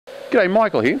G'day,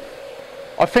 Michael here.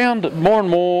 I found more and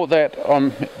more that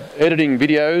I'm editing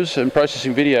videos and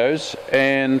processing videos,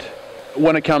 and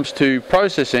when it comes to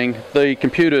processing, the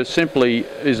computer simply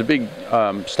is a big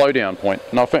slowdown point,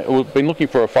 and I've been looking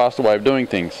for a faster way of doing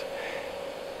things.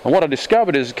 And what I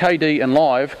discovered is KD and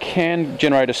Live can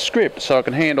generate a script so I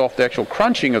can hand off the actual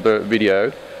crunching of the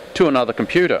video to another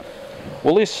computer.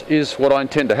 Well, this is what I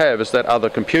intend to have, is that other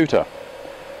computer.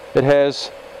 It has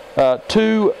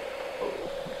two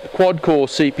quad-core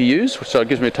CPUs, so it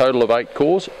gives me a total of 8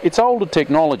 cores. It's older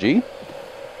technology,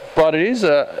 but it is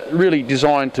really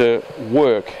designed to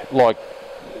work. Like,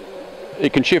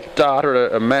 it can shift data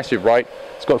at a massive rate.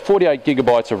 It's got 48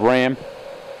 gigabytes of RAM.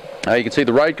 You can see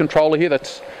the RAID controller here.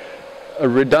 That's a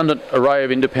redundant array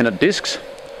of independent disks.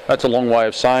 That's a long way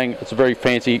of saying it's a very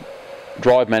fancy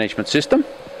drive management system.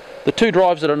 The two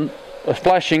drives that are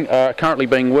flashing are currently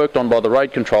being worked on by the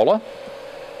RAID controller.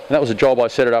 And that was a job I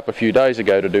set it up a few days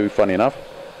ago to do, funny enough.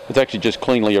 It's actually just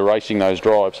cleanly erasing those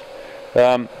drives.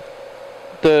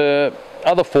 The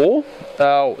other four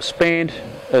are spanned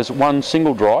as one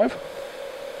single drive,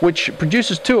 which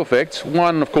produces two effects.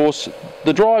 One, of course,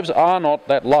 the drives are not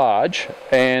that large,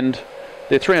 and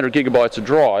they're 300 gigabytes a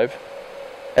drive,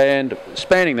 and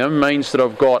spanning them means that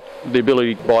I've got the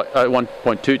ability by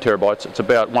 1.2 terabytes, it's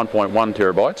about 1.1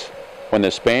 terabytes when they're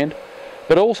spanned.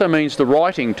 But it also means the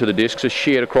writing to the disks is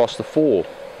shared across the four.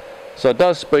 So it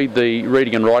does speed the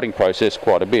reading and writing process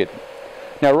quite a bit.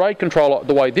 Now, RAID controller,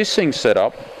 the way this thing's set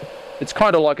up, it's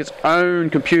kind of like its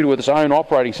own computer with its own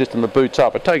operating system that boots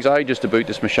up. It takes ages to boot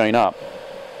this machine up.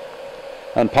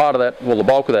 And part of that, well, the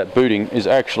bulk of that booting is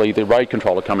actually the RAID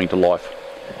controller coming to life.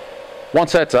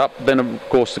 Once that's up, then of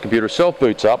course the computer itself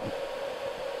boots up.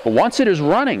 But once it is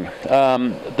running,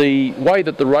 the way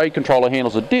that the RAID controller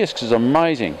handles the disks is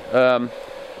amazing.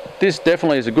 This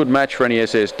definitely is a good match for any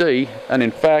SSD, and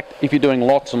in fact, if you're doing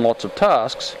lots and lots of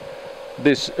tasks,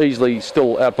 this easily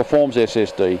still outperforms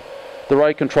SSD. The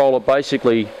RAID controller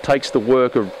basically takes the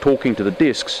work of talking to the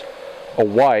disks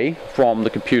away from the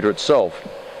computer itself.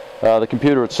 The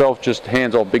computer itself just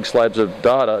hands off big slabs of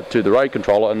data to the RAID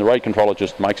controller, and the RAID controller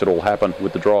just makes it all happen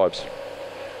with the drives.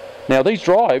 Now, these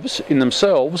drives in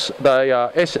themselves, they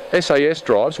are SAS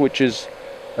drives, which is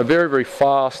a very, very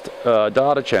fast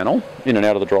data channel in and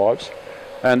out of the drives.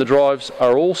 And the drives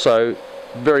are also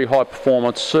very high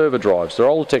performance server drives. They're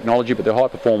older technology, but they're high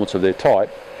performance of their type.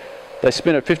 They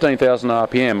spin at 15,000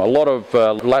 RPM. A lot of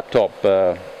laptop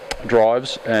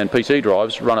drives and PC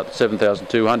drives run at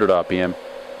 7,200 RPM.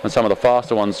 And some of the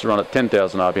faster ones run at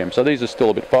 10,000 RPM. So these are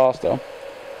still a bit faster.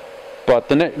 But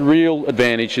the real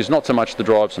advantage is not so much the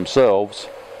drives themselves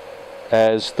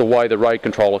as the way the RAID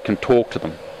controller can talk to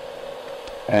them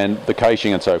and the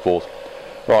caching and so forth.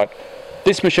 Right,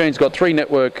 this machine's got 3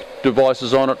 network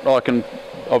devices on it.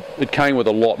 It came with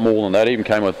a lot more than that. It even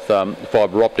came with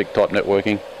fiber optic type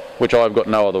networking, which I've got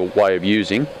no other way of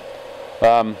using.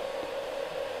 But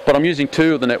I'm using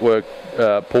 2 of the network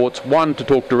ports, one to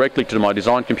talk directly to my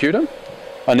design computer,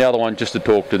 and the other one just to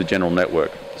talk to the general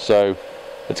network. So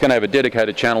it's going to have a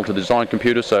dedicated channel to the design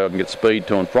computer so I can get speed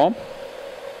to and from.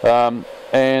 So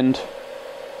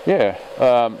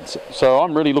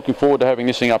I'm really looking forward to having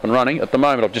this thing up and running. At the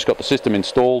moment I've just got the system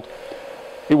installed.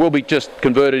 It will be just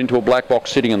converted into a black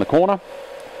box sitting in the corner.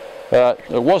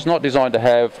 It was not designed to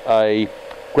have a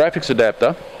graphics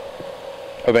adapter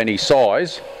of any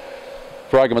size.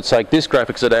 For argument's sake, this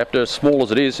graphics adapter, small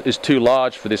as it is too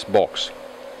large for this box.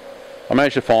 I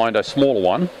managed to find a smaller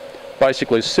one,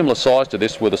 basically similar size to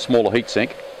this with a smaller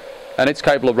heatsink, and it's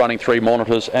capable of running 3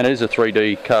 monitors, and it is a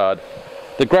 3D card.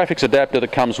 The graphics adapter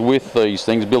that comes with these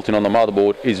things built in on the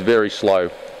motherboard is very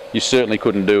slow. You certainly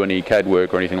couldn't do any CAD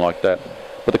work or anything like that.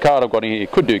 But the card I've got in here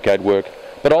could do CAD work,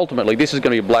 but ultimately this is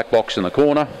going to be a black box in the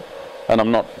corner, and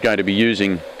I'm not going to be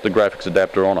using the graphics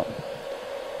adapter on it.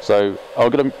 So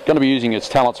I'm going to be using its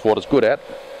talents for what it's good at,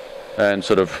 and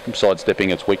sort of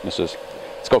sidestepping its weaknesses.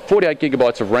 It's got 48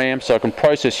 gigabytes of RAM, so I can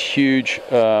process huge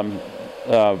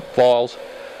files.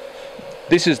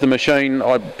 This is the machine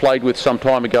I played with some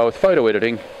time ago with photo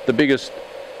editing. The biggest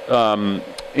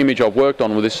image I've worked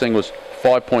on with this thing was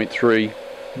 5.3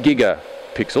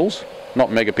 gigapixels, not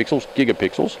megapixels,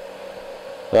 gigapixels.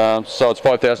 So it's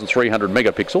 5,300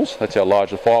 megapixels, that's how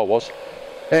large the file was.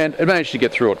 And it managed to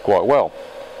get through it quite well.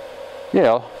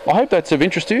 Yeah, I hope that's of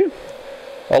interest to you.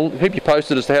 I'll keep you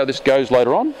posted as to how this goes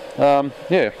later on. Bye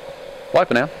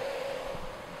for now.